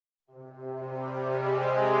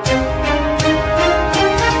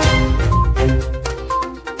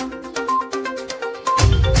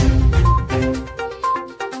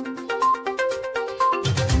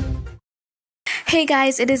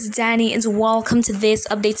guys, it is Danny and welcome to this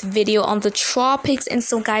update video on the tropics. And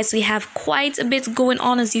so guys, we have quite a bit going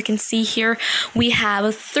on. As you can see here, we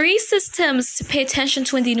have three systems to pay attention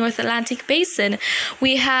to in the North Atlantic basin.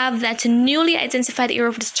 We have that newly identified area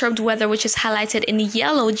of disturbed weather, which is highlighted in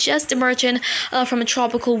yellow, just emerging from a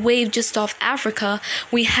tropical wave just off Africa.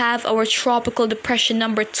 We have our tropical depression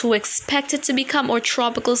number 2 expected to become our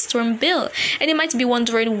tropical storm Bill. And you might be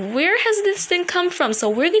wondering, where has this thing come from? So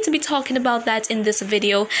we're going to be talking about that in this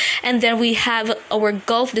video. And then we have our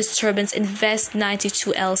Gulf disturbance in West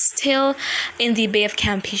 92L still in the Bay of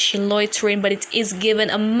Campeche loitering, but it is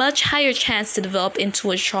given a much higher chance to develop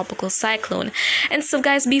into a tropical cyclone. And so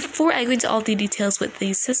guys, before I go into all the details with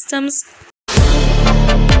these systems,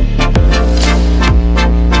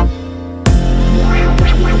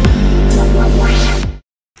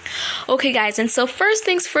 okay guys, and so first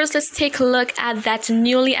things first, let's take a look at that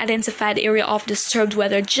newly identified area of disturbed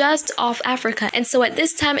weather just off Africa. And so at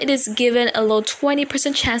this time, it is given a low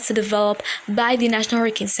 20% chance to develop by the National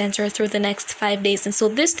Hurricane Center through the next 5 days. And so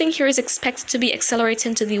this thing here is expected to be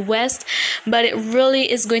accelerating to the west, but it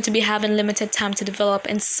really is going to be having limited time to develop.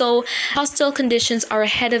 And so hostile conditions are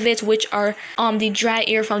ahead of it, which are the dry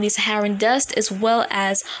air from the Saharan dust, as well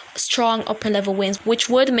as strong upper level winds, which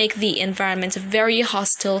would make the environment very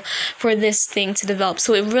hostile for this thing to develop.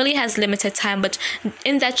 So it really has limited time, but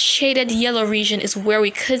in that shaded yellow region is where we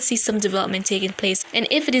could see some development taking place. And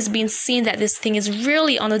if it is being seen that this thing is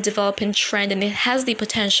really on a developing trend and it has the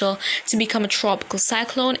potential to become a tropical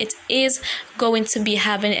cyclone, it is going to be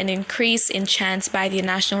having an increase in chance by the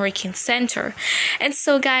National Hurricane Center. And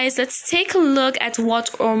so guys, let's take a look at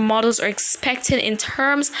what our models are expecting in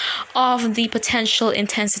terms of the potential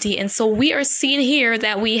intensity. And so we are seeing here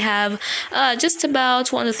that we have just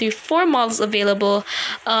about 1, 2, 3, 4 models available,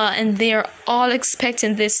 and they're all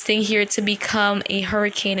expecting this thing here to become a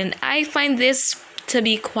hurricane. And I find this to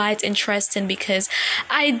be quite interesting because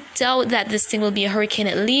I doubt that this thing will be a hurricane,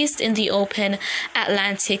 at least in the open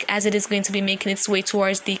Atlantic, as it is going to be making its way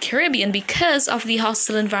towards the Caribbean because of the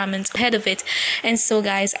hostile environment ahead of it. And so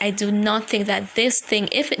guys, I do not think that this thing,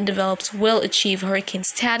 if it develops, will achieve hurricane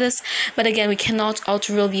status. But again, we cannot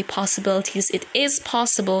outrule the possibilities. It is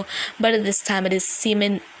possible, but at this time it is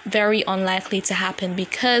seeming very unlikely to happen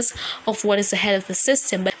because of what is ahead of the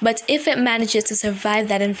system. But if it manages to survive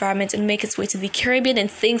that environment and make its way to the Caribbean and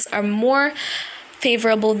things are more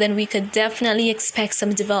favorable, then we could definitely expect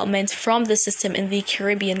some development from the system in the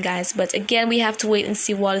Caribbean, guys. But again, we have to wait and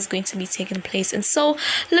see what is going to be taking place. And so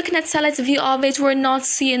looking at satellite view of it, we're not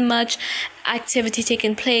seeing much activity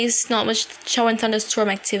taking place, not much shower and thunderstorm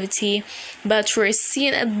activity, but we're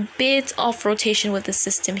seeing a bit of rotation with the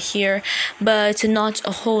system here, but not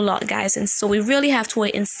a whole lot, guys. And so we really have to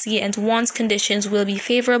wait and see, and once conditions will be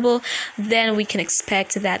favorable, then we can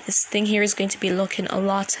expect that this thing here is going to be looking a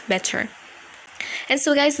lot better. And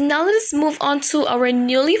so guys, now let us move on to our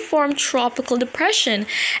newly formed tropical depression.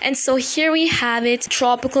 And so here we have it,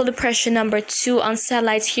 tropical depression number 2 on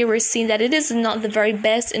satellite. Here we're seeing that it is not the very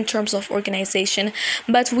best in terms of organization,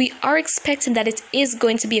 but we are expecting that it is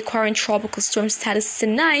going to be acquiring tropical storm status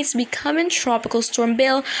tonight, becoming tropical storm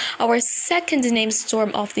Bill, our second named storm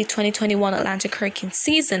of the 2021 Atlantic hurricane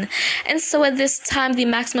season. And so at this time, the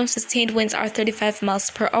maximum sustained winds are 35 miles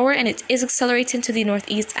per hour, and it is accelerating to the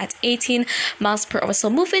northeast at 18 miles per hour, so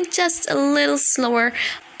moving just a little slower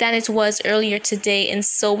than it was earlier today. And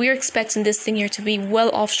so we're expecting this thing here to be well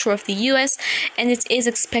offshore of the US, and it is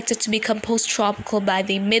expected to become post-tropical by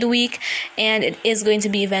the midweek, and it is going to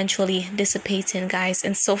be eventually dissipating, guys.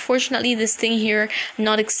 And so fortunately, this thing here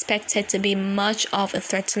not expected to be much of a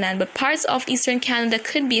threat to land, but parts of eastern Canada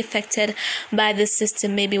could be affected by this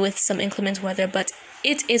system, maybe with some inclement weather, but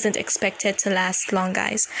it isn't expected to last long,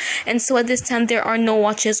 guys. And so at this time, there are no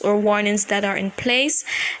watches or warnings that are in place.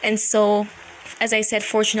 And so, as I said,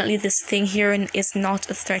 fortunately, this thing here is not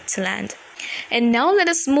a threat to land. And now let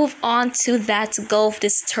us move on to that Gulf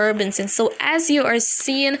disturbance. And so as you are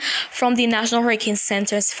seeing from the National Hurricane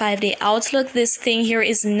Center's 5-day outlook, this thing here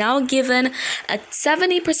is now given a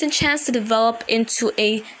 70% chance to develop into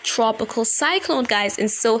a tropical cyclone, guys. And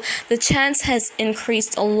so the chance has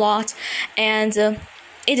increased a lot, and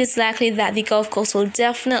it is likely that the Gulf Coast will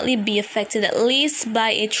definitely be affected at least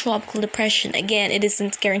by a tropical depression. Again, it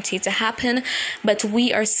isn't guaranteed to happen, but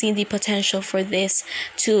we are seeing the potential for this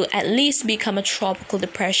to at least become a tropical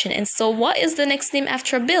depression. And so what is the next name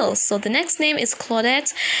after Bill? So the next name is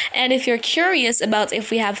Claudette, and if you're curious about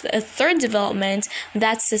if we have a third development,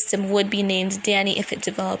 that system would be named Dani'i if it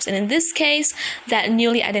develops. And in this case, that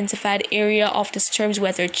newly identified area of disturbed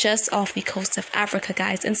weather just off the coast of Africa,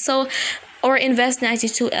 guys. And so Our Invest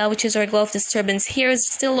 92L, which is our Gulf disturbance here, is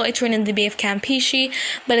still loitering in the Bay of Campeche,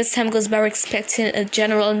 but as time goes by, we're expecting a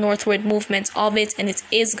general northward movement of it, and it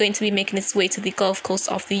is going to be making its way to the Gulf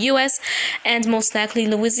Coast of the US, and most likely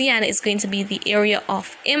Louisiana is going to be the area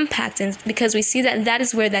of impact, and because we see that that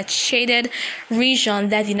is where that shaded region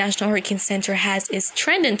that the National Hurricane Center has is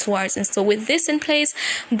trending towards. And so with this in place,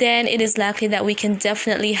 then it is likely that we can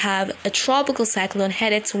definitely have a tropical cyclone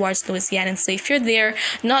headed towards Louisiana. And so if you're there,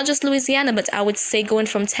 not just Louisiana, but I would say going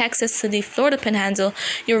from Texas to the Florida Panhandle,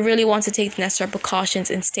 you really want to take the necessary precautions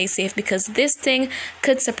and stay safe, because this thing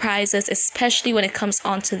could surprise us, especially when it comes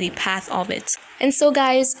onto the path of it. And so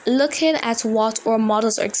guys, looking at what our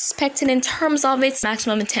models are expecting in terms of its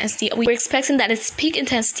maximum intensity, we're expecting that its peak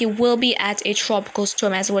intensity will be at a tropical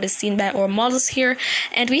storm, as what is seen by our models here.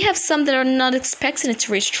 And we have some that are not expecting it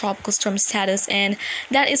to reach tropical storm status, and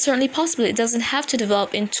that is certainly possible. It doesn't have to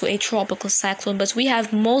develop into a tropical cyclone, but we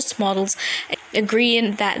have most models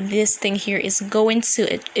agreeing that this thing here is going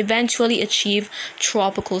to eventually achieve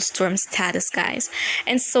tropical storm status, guys.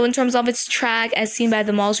 And so in terms of its track, as seen by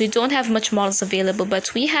the models, we don't have much models available,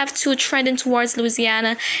 but we have two trending towards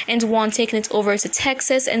Louisiana and one taking it over to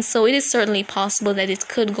Texas. And so it is certainly possible that it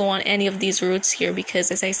could go on any of these routes here, because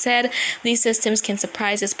as I said, these systems can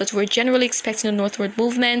surprise us, but we're generally expecting a northward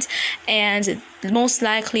movement, and most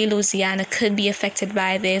likely Louisiana could be affected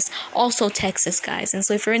by this, also Texas, guys. And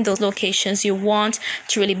so if you're in those locations, you want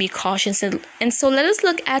to really be cautious. And so let us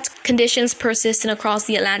look at conditions persisting across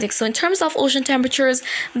the Atlantic. So in terms of ocean temperatures,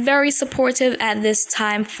 very supportive at this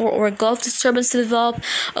time for our Gulf disturbance to develop.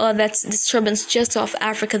 That disturbance just off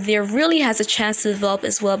Africa there really has a chance to develop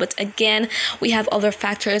as well, but again, we have other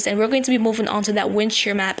factors, and we're going to be moving on to that wind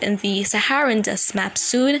shear map and the Saharan dust map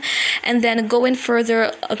soon, and then going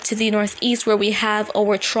further up to the northeast, where we have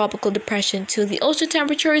our tropical depression to the ocean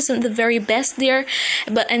temperature isn't the very best there,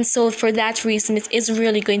 and so for that reason, it is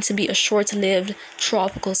really going to be a short-lived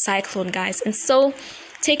tropical cyclone, guys. And so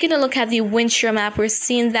taking a look at the wind shear map, we're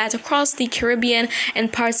seeing that across the Caribbean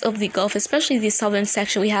and parts of the Gulf, especially the southern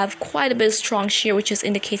section, we have quite a bit of strong shear, which is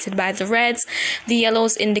indicated by the reds. The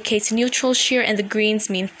yellows indicate neutral shear, and the greens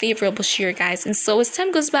mean favorable shear, guys. And so as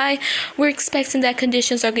time goes by, we're expecting that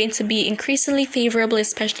conditions are going to be increasingly favorable,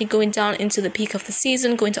 especially going down into the peak of the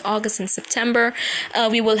season, going to August and September.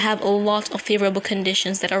 We will have a lot of favorable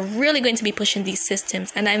conditions that are really going to be pushing these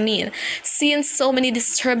systems. And I mean, seeing so many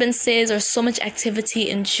disturbances or so much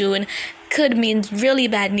activity in June could mean really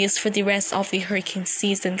bad news for the rest of the hurricane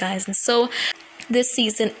season, guys. And so this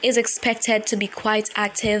season is expected to be quite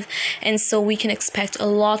active, and so we can expect a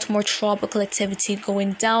lot more tropical activity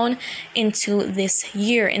going down into this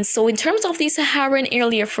year. And so in terms of the Saharan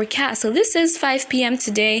area forecast, so this is 5 p.m.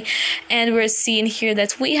 today, and we're seeing here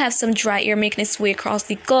that we have some dry air making its way across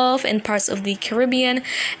the Gulf and parts of the Caribbean,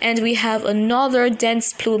 and we have another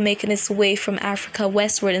dense plume making its way from Africa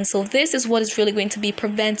westward. And so this is what is really going to be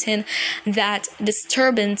preventing that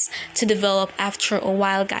disturbance to develop after a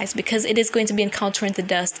while, guys, because it is going to be encountering the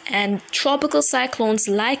dust, and tropical cyclones,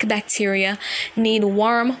 like bacteria, need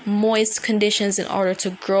warm, moist conditions in order to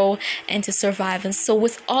grow and to survive. And so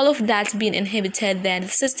with all of that being inhibited, then the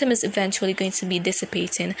system is eventually going to be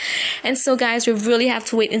dissipating. And so guys, we really have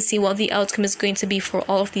to wait and see what the outcome is going to be for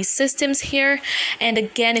all of these systems here. And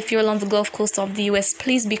again, if you're along the Gulf Coast of the US,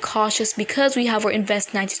 please be cautious, because we have our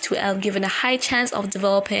Invest 92L given a high chance of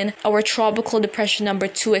developing our tropical depression number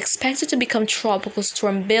 2, expected to become tropical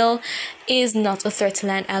storm Bill, is not a threat to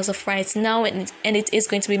land as of right now, and it is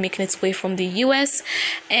going to be making its way from the US.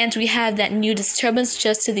 And we have that new disturbance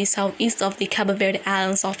just to the southeast of the Cabo Verde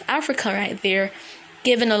Islands of Africa right there,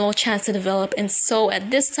 given a low chance to develop. And so at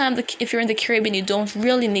this time, if you're in the Caribbean, you don't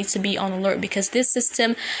really need to be on alert, because this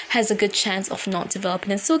system has a good chance of not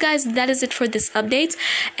developing. And so guys, that is it for this update,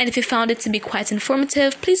 and if you found it to be quite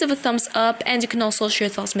informative, please give a thumbs up, and you can also share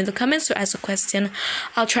your thoughts in the comments or ask a question.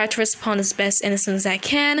 I'll try to respond as best and as soon as I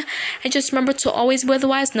can. And just remember to always weather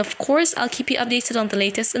wise, and of course I'll keep you updated on the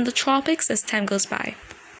latest in the tropics as time goes by.